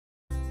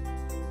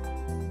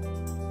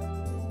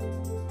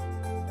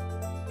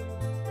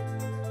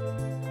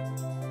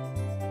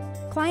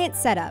Client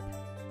Setup.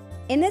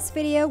 In this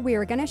video, we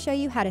are going to show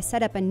you how to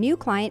set up a new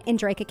client in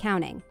Drake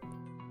Accounting.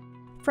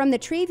 From the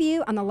tree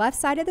view on the left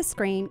side of the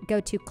screen, go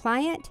to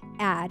Client,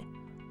 Add,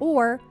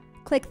 or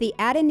click the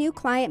Add a New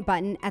Client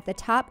button at the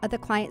top of the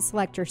Client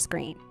Selector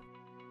screen.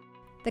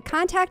 The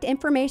Contact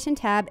Information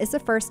tab is the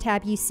first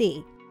tab you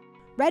see.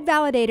 Red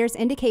validators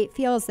indicate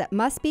fields that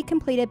must be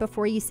completed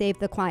before you save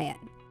the client.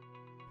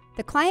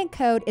 The client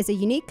code is a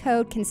unique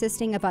code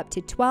consisting of up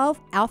to 12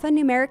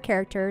 alphanumeric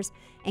characters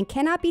and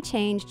cannot be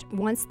changed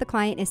once the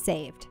client is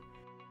saved.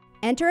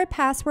 Enter a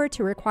password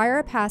to require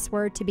a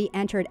password to be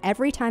entered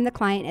every time the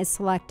client is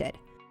selected.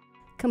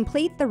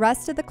 Complete the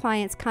rest of the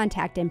client's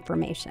contact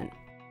information.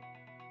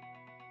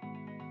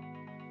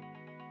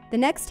 The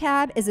next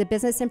tab is a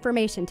Business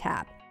Information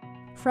tab.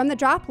 From the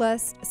drop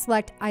list,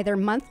 select either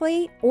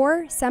monthly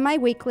or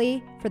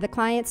semi-weekly for the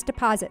client's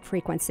deposit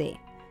frequency.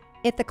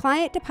 If the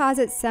client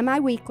deposits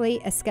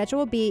semi-weekly, a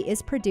Schedule B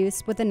is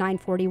produced with a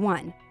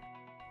 941.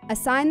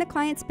 Assign the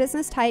client's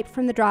business type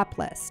from the drop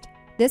list.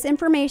 This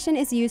information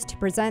is used to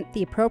present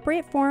the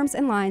appropriate forms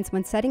and lines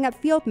when setting up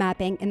field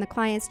mapping in the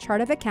client's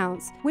chart of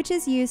accounts, which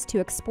is used to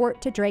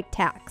export to Drake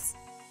Tax.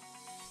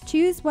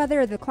 Choose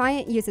whether the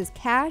client uses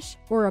cash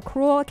or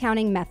accrual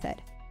accounting method.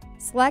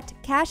 Select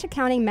Cash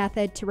Accounting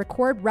Method to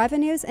record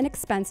revenues and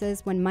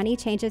expenses when money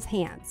changes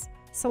hands.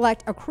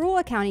 Select Accrual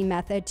Accounting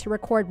Method to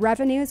record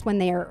revenues when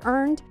they are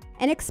earned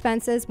and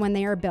expenses when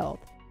they are billed.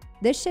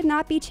 This should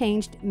not be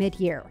changed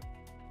mid-year.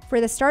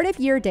 For the start of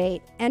year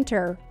date,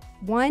 enter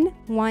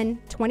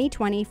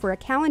 1/1/2020 for a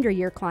calendar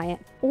year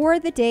client or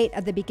the date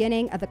of the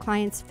beginning of the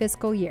client's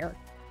fiscal year.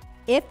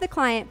 If the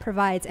client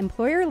provides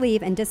employer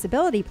leave and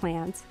disability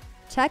plans,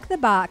 check the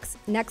box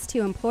next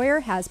to Employer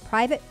has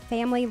private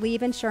family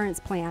leave insurance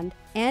plan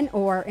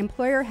and/or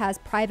Employer has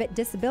private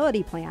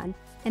disability plan,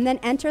 and then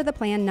enter the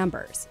plan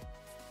numbers.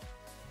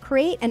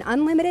 Create an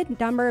unlimited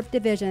number of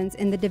divisions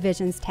in the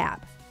Divisions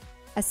tab.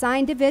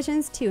 Assign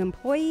divisions to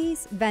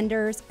employees,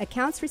 vendors,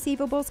 accounts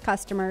receivables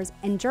customers,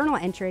 and journal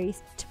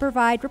entries to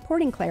provide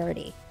reporting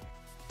clarity.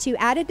 To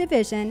add a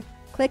division,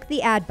 click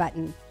the Add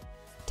button.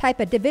 Type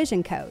a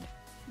division code.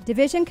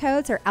 Division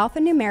codes are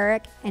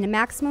alphanumeric and a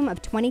maximum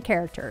of 20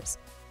 characters.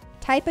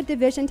 Type a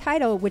division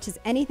title, which is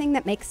anything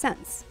that makes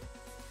sense.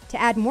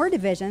 To add more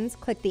divisions,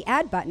 click the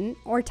Add button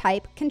or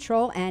type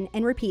Ctrl-N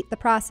and repeat the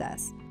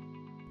process.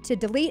 To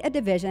delete a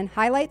division,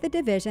 highlight the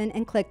division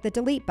and click the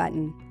Delete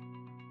button.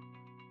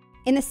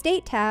 In the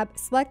State tab,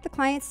 select the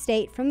client's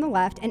state from the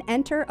left and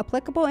enter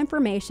applicable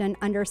information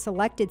under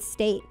Selected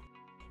State,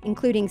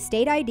 including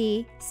State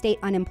ID, State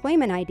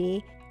Unemployment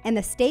ID, and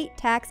the State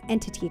Tax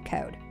Entity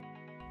Code.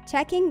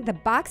 Checking the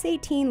Box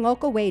 18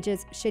 Local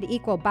Wages should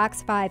equal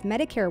Box 5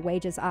 Medicare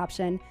Wages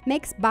option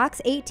makes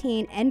Box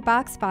 18 and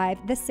Box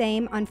 5 the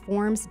same on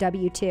Forms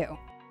W-2.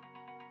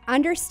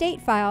 Under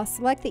State File,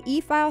 select the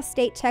E-File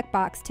State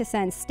checkbox to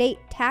send state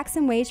tax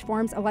and wage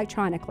forms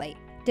electronically.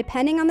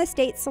 Depending on the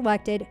state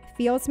selected,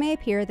 fields may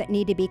appear that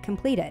need to be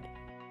completed.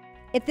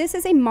 If this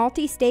is a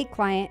multi-state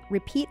client,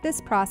 repeat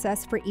this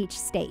process for each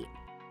state.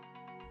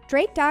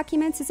 Drake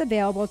Documents is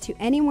available to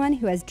anyone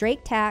who has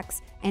Drake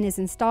Tax and is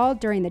installed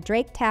during the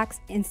Drake Tax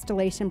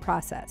installation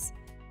process.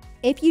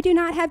 If you do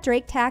not have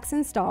Drake Tax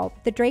installed,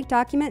 the Drake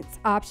Documents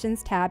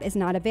Options tab is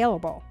not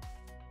available.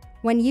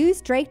 When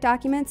used, Drake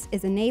Documents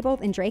is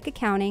enabled in Drake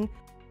Accounting.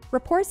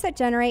 Reports that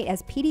generate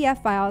as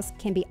PDF files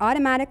can be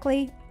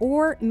automatically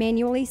or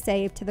manually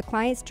saved to the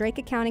client's Drake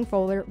Accounting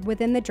folder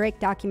within the Drake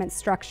Documents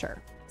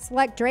structure.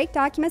 Select Drake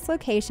Documents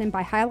location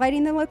by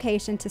highlighting the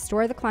location to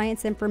store the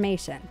client's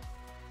information.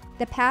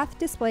 The path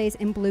displays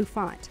in blue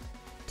font.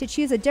 To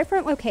choose a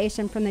different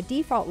location from the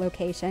default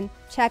location,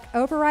 check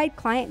Override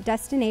Client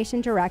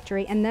Destination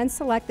Directory and then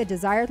select the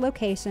desired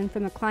location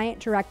from the Client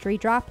Directory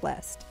drop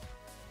list.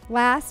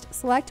 Last,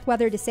 select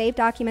whether to save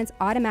documents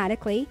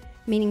automatically,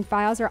 meaning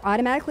files are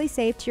automatically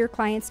saved to your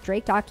client's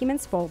Drake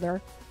Documents folder,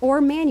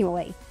 or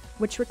manually,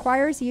 which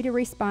requires you to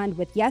respond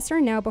with yes or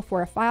no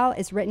before a file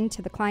is written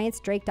to the client's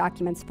Drake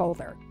Documents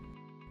folder.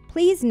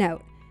 Please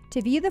note,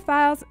 to view the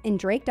files in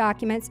Drake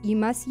Documents, you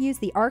must use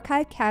the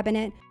Archive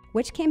cabinet,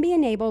 which can be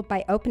enabled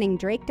by opening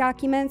Drake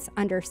Documents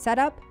under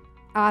Setup,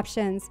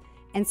 Options,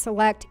 and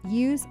select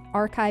Use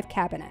Archive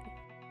Cabinet.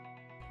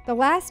 The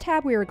last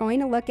tab we are going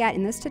to look at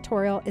in this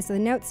tutorial is the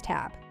Notes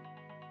tab.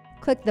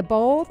 Click the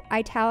bold,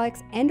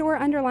 italics, and/or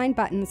underline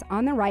buttons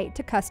on the right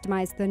to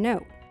customize the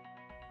note.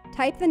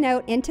 Type the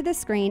note into the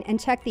screen and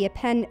check the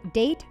Append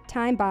Date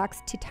Time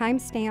box to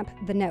timestamp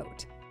the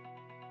note.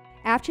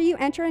 After you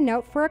enter a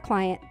note for a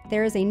client,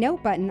 there is a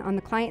Note button on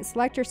the Client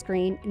Selector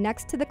screen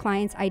next to the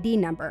client's ID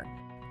number.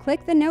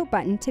 Click the Note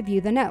button to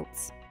view the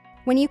notes.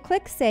 When you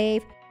click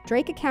Save,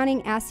 Drake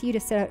Accounting asks you to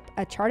set up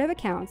a chart of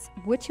accounts,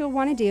 which you'll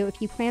want to do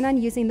if you plan on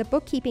using the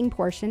bookkeeping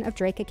portion of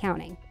Drake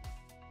Accounting.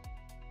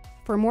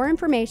 For more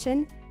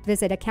information,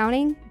 visit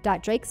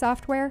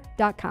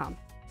accounting.drakesoftware.com.